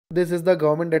This is the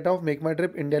government data of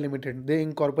MakeMyTrip India Limited. They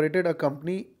incorporated a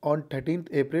company on 13th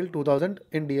April 2000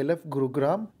 in DLF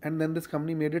Gurugram, and then this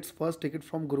company made its first ticket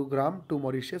from Gurugram to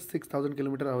Mauritius, 6,000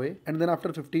 km away. And then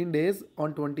after 15 days,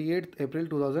 on 28th April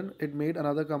 2000, it made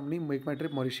another company,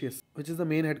 MakeMyTrip Mauritius, which is the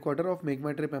main headquarter of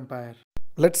MakeMyTrip Empire.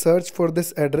 Let's search for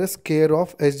this address, care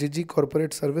of SGG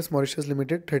Corporate Service Mauritius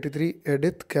Limited, 33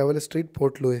 Edith Cavell Street,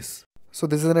 Port Louis. So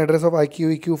this is an address of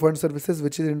IQEQ Fund Services,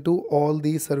 which is into all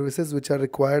these services which are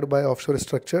required by offshore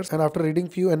structures. And after reading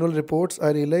few annual reports,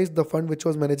 I realized the fund which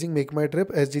was managing MakeMyTrip,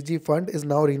 SGG Fund, is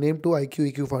now renamed to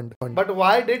IQEQ Fund. But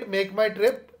why did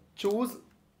MakeMyTrip choose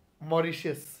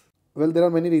Mauritius? Well, there are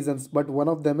many reasons, but one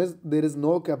of them is there is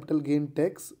no capital gain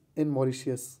tax in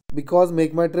Mauritius. Because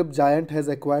MakeMyTrip giant has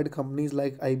acquired companies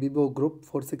like IBBO Group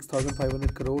for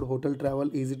 6,500 crore, Hotel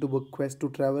Travel, Easy to Book, Quest to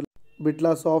Travel,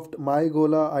 Bitlasoft,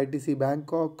 MyGola, ITC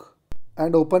Bangkok,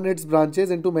 and opened its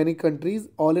branches into many countries.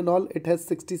 All in all, it has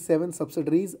 67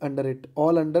 subsidiaries under it,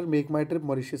 all under MakeMyTrip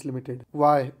Mauritius Limited.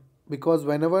 Why? Because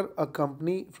whenever a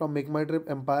company from MakeMyTrip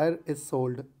Empire is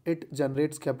sold, it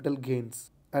generates capital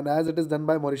gains. And as it is done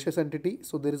by Mauritius entity,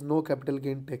 so there is no capital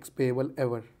gain tax payable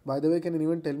ever. By the way, can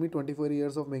anyone tell me 24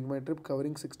 years of MakeMyTrip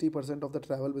covering 60% of the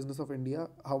travel business of India,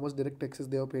 how much direct taxes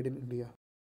they have paid in India?